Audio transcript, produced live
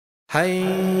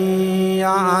حي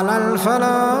على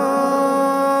الفلاح.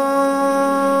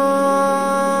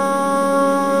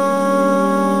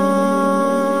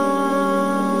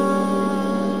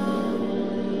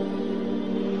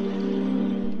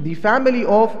 The family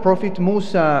of Prophet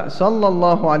Musa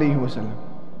sallallahu alaihi wasallam,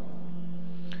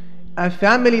 a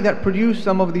family that produced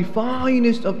some of the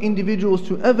finest of individuals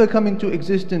to ever come into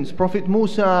existence, Prophet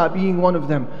Musa being one of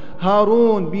them,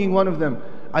 Qarun being one of them,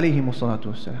 alayhi salatu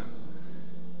wassalam.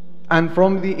 And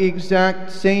from the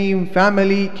exact same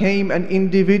family came an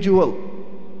individual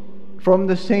from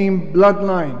the same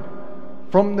bloodline,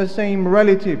 from the same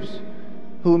relatives,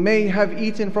 who may have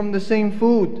eaten from the same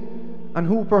food, and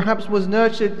who perhaps was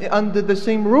nurtured under the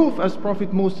same roof as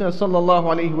Prophet Musa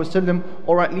sallallahu alaihi wasallam,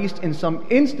 or at least in some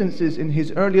instances in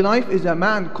his early life, is a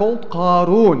man called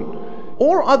Qarun,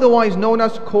 or otherwise known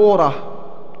as Korah,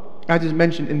 as is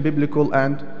mentioned in biblical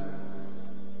and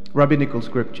rabbinical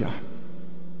scripture.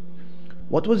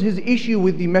 What was his issue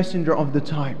with the messenger of the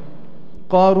time?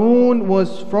 Qarun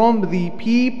was from the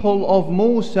people of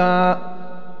Musa.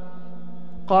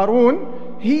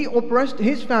 Qarun, he oppressed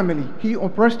his family, he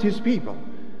oppressed his people.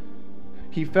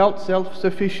 He felt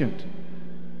self-sufficient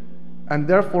and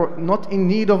therefore not in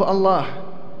need of Allah.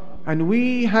 And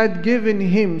we had given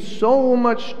him so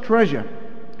much treasure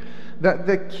that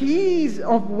the keys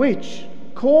of which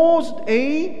caused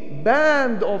a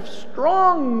band of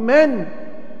strong men,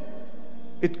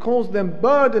 it caused them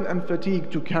burden and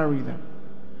fatigue to carry them.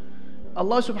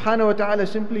 Allah subhanahu wa ta'ala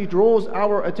simply draws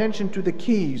our attention to the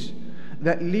keys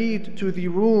that lead to the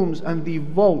rooms and the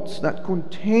vaults that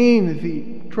contain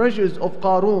the treasures of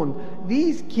Qarun.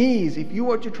 These keys, if you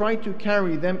were to try to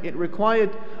carry them, it required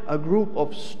a group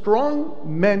of strong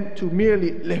men to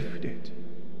merely lift it.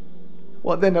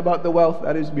 What then about the wealth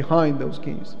that is behind those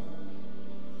keys?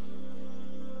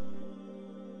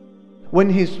 When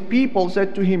his people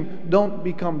said to him, don't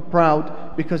become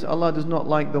proud, because Allah does not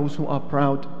like those who are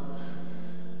proud.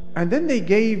 And then they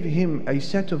gave him a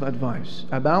set of advice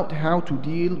about how to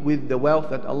deal with the wealth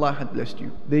that Allah had blessed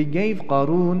you. They gave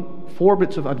Qarun 4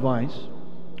 bits of advice,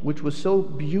 which was so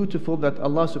beautiful that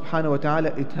Allah subhanahu wa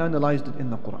ta'ala eternalized it in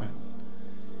the Quran.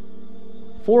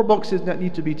 4 boxes that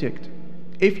need to be ticked.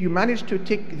 If you manage to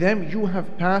tick them, you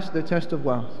have passed the test of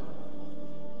wealth.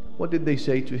 What did they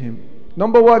say to him?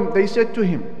 Number 1, they said to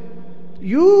him,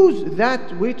 use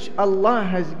that which Allah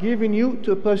has given you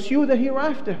to pursue the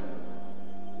hereafter.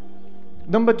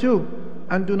 Number 2,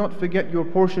 and do not forget your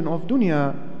portion of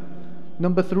dunya.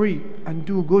 Number 3, and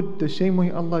do good the same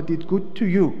way Allah did good to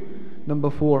you. Number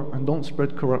 4, and don't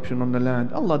spread corruption on the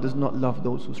land. Allah does not love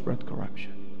those who spread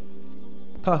corruption.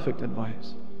 Perfect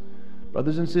advice.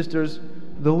 Brothers and sisters,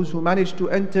 those who managed to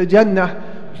enter Jannah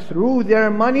through their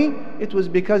money, it was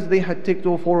because they had ticked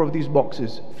all 4 of these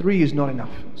boxes. 3 is not enough.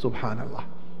 Subhanallah.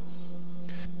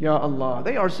 Ya Allah.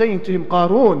 They are saying to him,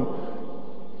 Qarun,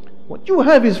 what you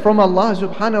have is from Allah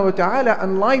subhanahu wa ta'ala,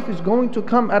 and life is going to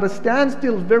come at a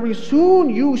standstill. Very soon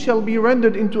you shall be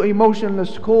rendered into a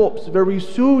motionless corpse. Very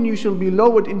soon you shall be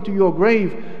lowered into your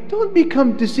grave. Don't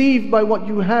become deceived by what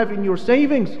you have in your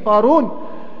savings. Qarun,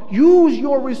 use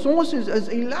your resources as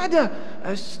a ladder,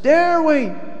 a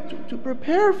stairway to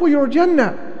prepare for your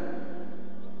Jannah.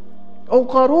 O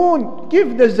Qarun,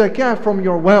 give the zakah from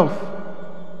your wealth.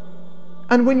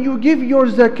 And when you give your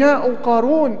zakah, O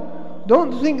Qarun,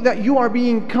 don't think that you are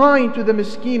being kind to the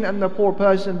miskin and the poor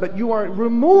person, but you are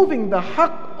removing the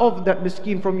haqq of that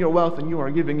miskin from your wealth and you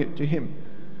are giving it to him.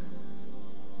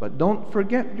 But don't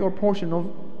forget your portion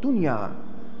of dunya.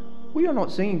 We are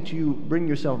not saying to you, bring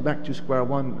yourself back to square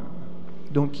one.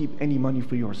 Don't keep any money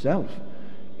for yourself.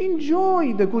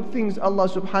 Enjoy the good things Allah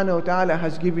subhanahu wa ta'ala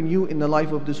has given you in the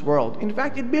life of this world. In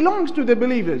fact, it belongs to the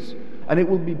believers, and it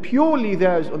will be purely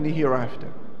theirs on the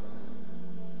hereafter.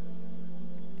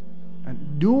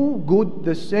 And do good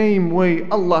the same way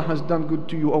Allah has done good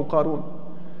to you, O Qarun.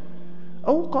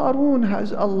 O Qarun,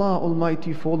 has Allah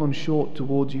Almighty fallen short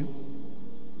towards you?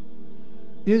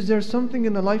 Is there something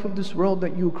in the life of this world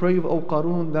that you crave, O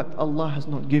Qarun, that Allah has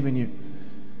not given you?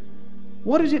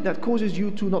 What is it that causes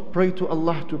you to not pray to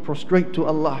Allah, to prostrate to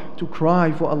Allah, to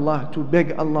cry for Allah, to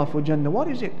beg Allah for Jannah? What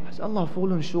is it? Has Allah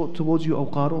fallen short towards you, O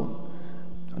Qarun?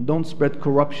 And don't spread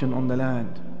corruption on the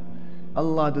land.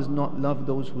 Allah does not love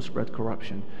those who spread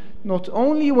corruption. Not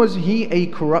only was he a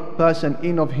corrupt person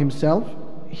in of himself,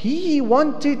 he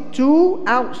wanted to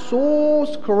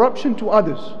outsource corruption to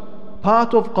others.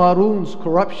 Part of Qarun's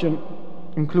corruption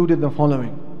included the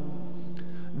following: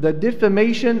 the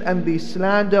defamation and the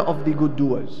slander of the good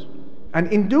doers.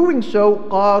 And in doing so,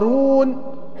 Qarun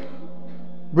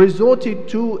resorted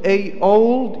to a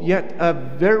old yet a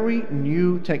very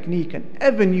new technique, an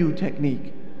ever new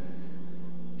technique.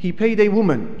 he paid a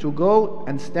woman to go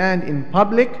and stand in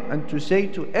public and to say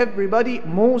to everybody,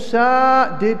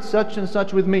 Musa did such and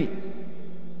such with me.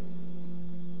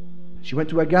 She went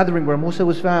to a gathering where Musa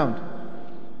was found.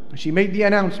 She made the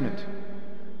announcement.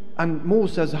 And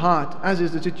Musa's heart, as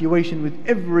is the situation with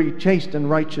every chaste and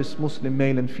righteous Muslim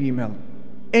male and female,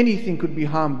 anything could be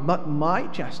harmed but my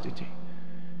chastity.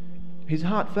 His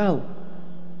heart fell.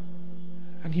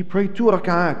 And he prayed 2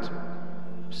 rak'at,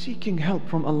 seeking help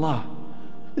from Allah.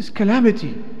 This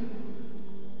calamity.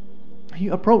 He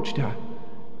approached her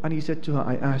and he said to her,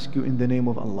 I ask you in the name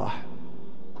of Allah,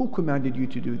 who commanded you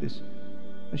to do this?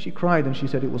 And she cried and she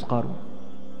said it was Qarun.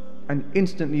 And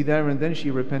instantly there and then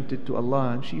she repented to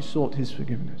Allah and she sought His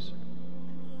forgiveness.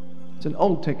 It's an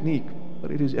old technique, but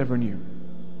it is ever new.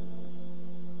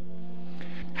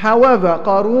 However,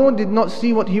 Qarun did not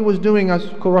see what he was doing as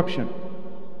corruption.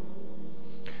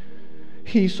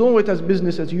 He saw it as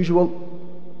business as usual.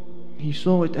 He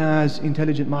saw it as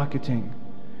intelligent marketing.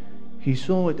 He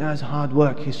saw it as hard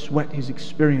work, his sweat, his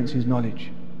experience, his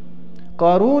knowledge.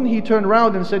 Qarun, he turned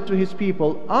around and said to his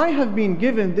people, I have been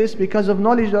given this because of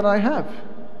knowledge that I have.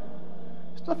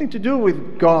 It's nothing to do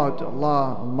with God,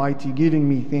 Allah Almighty giving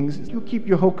me things. You keep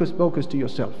your hocus pocus to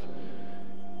yourself.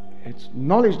 It's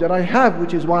knowledge that I have,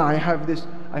 which is why I have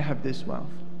this wealth.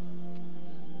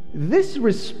 This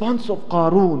response of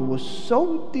Qarun was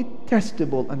so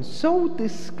detestable and so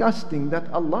disgusting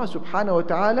that Allah subhanahu wa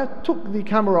ta'ala took the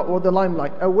camera or the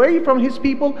limelight away from His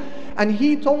people, and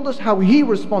He told us how He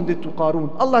responded to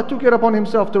Qarun. Allah took it upon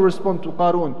Himself to respond to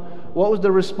Qarun. What was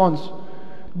the response?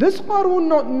 Does Qarun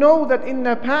not know that in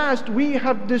the past we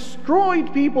have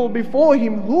destroyed people before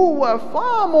him who were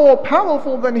far more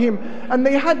powerful than him, and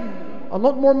they had a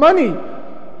lot more money?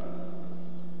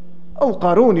 Oh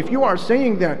Qarun, if you are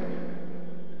saying that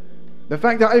the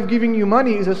fact that I've given you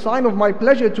money is a sign of my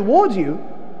pleasure towards you,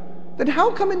 then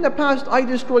how come in the past I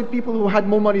destroyed people who had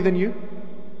more money than you?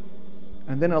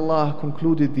 And then Allah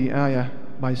concluded the ayah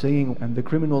by saying, and the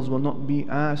criminals will not be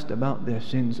asked about their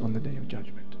sins on the Day of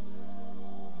Judgment.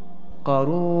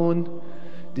 Qarun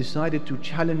decided to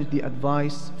challenge the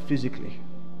advice physically.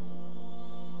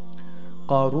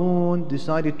 Qarun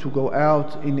decided to go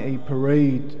out in a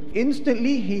parade.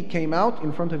 Instantly he came out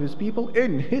in front of his people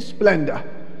in his splendor.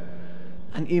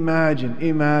 And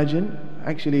imagine,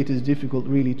 actually it is difficult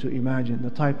really to imagine the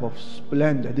type of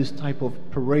splendor, this type of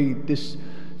parade, this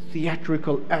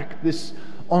theatrical act, this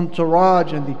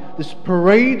entourage and this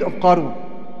parade of Qarun.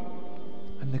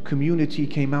 And the community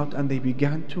came out and they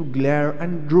began to glare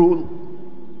and drool.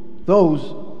 Those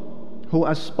who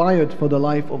aspired for the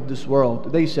life of this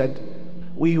world, they said,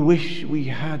 we wish we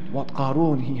had what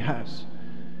Qarun he has.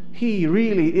 He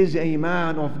really is a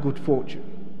man of good fortune.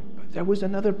 But there was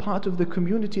another part of the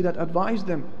community that advised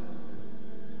them,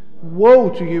 woe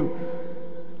to you.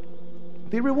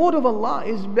 The reward of Allah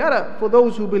is better for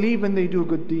those who believe and they do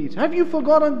good deeds. Have you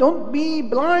forgotten? Don't be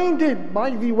blinded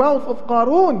by the wealth of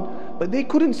Qarun. But they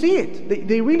couldn't see it.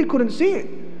 They really couldn't see it.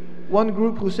 One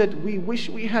group who said, we wish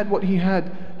we had what he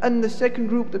had. And the second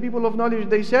group, the people of knowledge,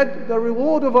 they said, the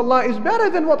reward of Allah is better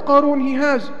than what Qarun he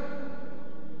has.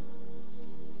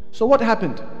 So what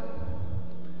happened?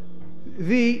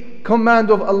 The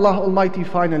command of Allah Almighty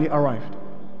finally arrived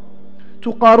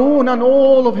to Qarun and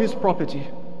all of his property.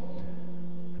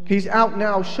 He's out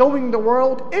now showing the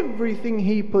world everything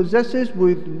he possesses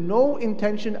with no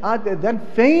intention other than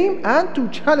fame and to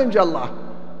challenge Allah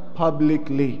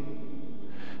publicly.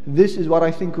 This is what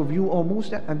I think of you, O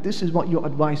Musa, and this is what your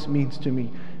advice means to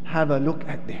me. Have a look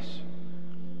at this.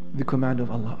 The command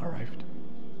of Allah arrived.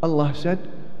 Allah said,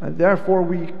 and therefore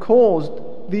we caused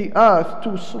the earth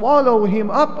to swallow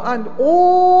him up and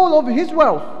all of his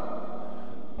wealth.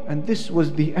 And this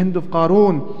was the end of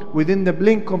Qarun. Within the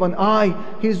blink of an eye,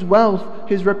 his wealth,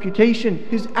 his reputation,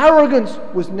 his arrogance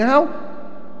was now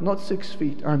not 6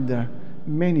 feet under,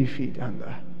 many feet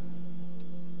under.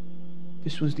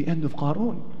 This was the end of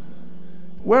Qarun.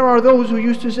 Where are those who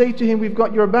used to say to him, we've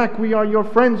got your back, we are your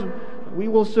friends, we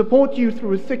will support you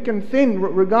through thick and thin,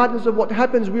 regardless of what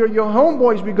happens, we are your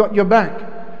homeboys, we got your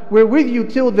back. We're with you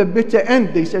till the bitter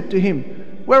end, they said to him.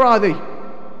 Where are they?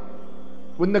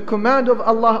 When the command of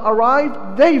Allah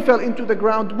arrived, they fell into the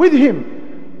ground with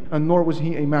him. And nor was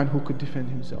he a man who could defend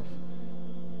himself.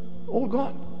 All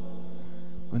gone.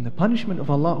 When the punishment of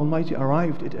Allah Almighty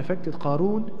arrived, it affected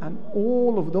Qarun and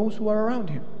all of those who were around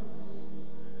him.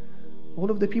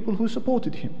 All of the people who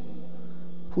supported him,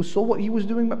 who saw what he was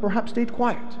doing but perhaps stayed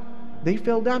quiet. They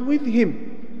fell down with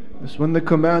him. Thus when the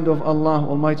command of Allah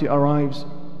Almighty arrives,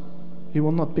 He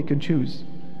will not pick and choose.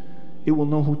 He will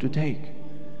know who to take.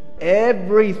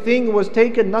 Everything was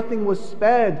taken, nothing was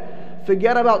spared.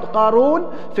 Forget about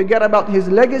Qarun, forget about his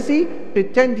legacy,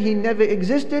 pretend he never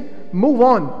existed, move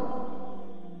on.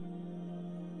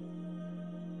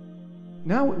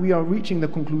 Now we are reaching the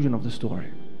conclusion of the story.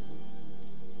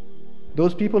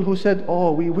 Those people who said,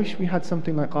 oh, we wish we had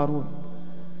something like Qarun.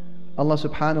 Allah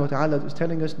subhanahu wa ta'ala is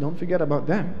telling us, don't forget about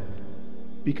them,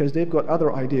 because they've got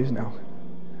other ideas now.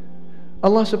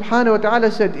 Allah subhanahu wa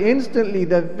ta'ala said instantly,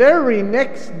 the very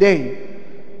next day,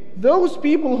 those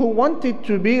people who wanted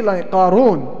to be like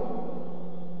Qarun,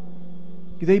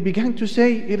 they began to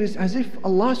say, it is as if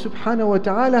Allah subhanahu wa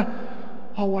ta'ala,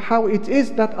 how it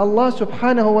is that Allah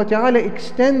subhanahu wa ta'ala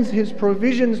extends His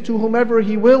provisions to whomever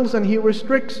He wills and He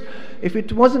restricts. If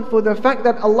it wasn't for the fact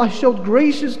that Allah showed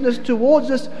graciousness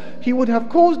towards us, He would have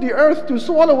caused the earth to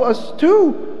swallow us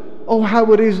too. Oh,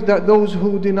 how it is that those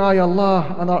who deny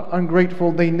Allah and are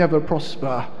ungrateful, they never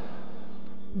prosper.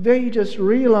 They just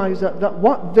realize that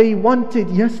what they wanted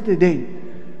yesterday,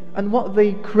 and what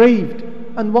they craved,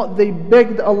 and what they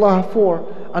begged Allah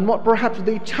for, and what perhaps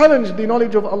they challenged the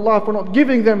knowledge of Allah for not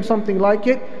giving them something like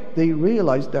it, they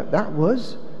realized that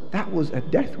was a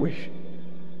death wish.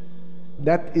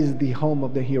 That is the home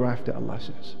of the hereafter, Allah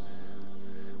says,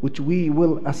 which we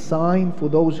will assign for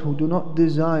those who do not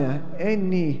desire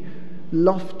any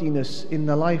loftiness in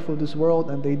the life of this world,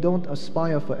 and they don't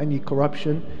aspire for any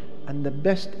corruption, and the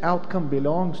best outcome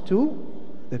belongs to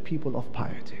the people of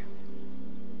piety.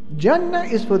 Jannah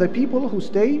is for the people who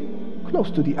stay close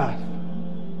to the earth.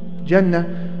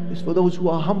 Jannah is for those who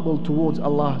are humble towards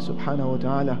Allah subhanahu wa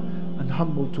ta'ala, and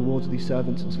humble towards the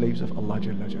servants and slaves of Allah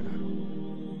Jalla Jalaluhu.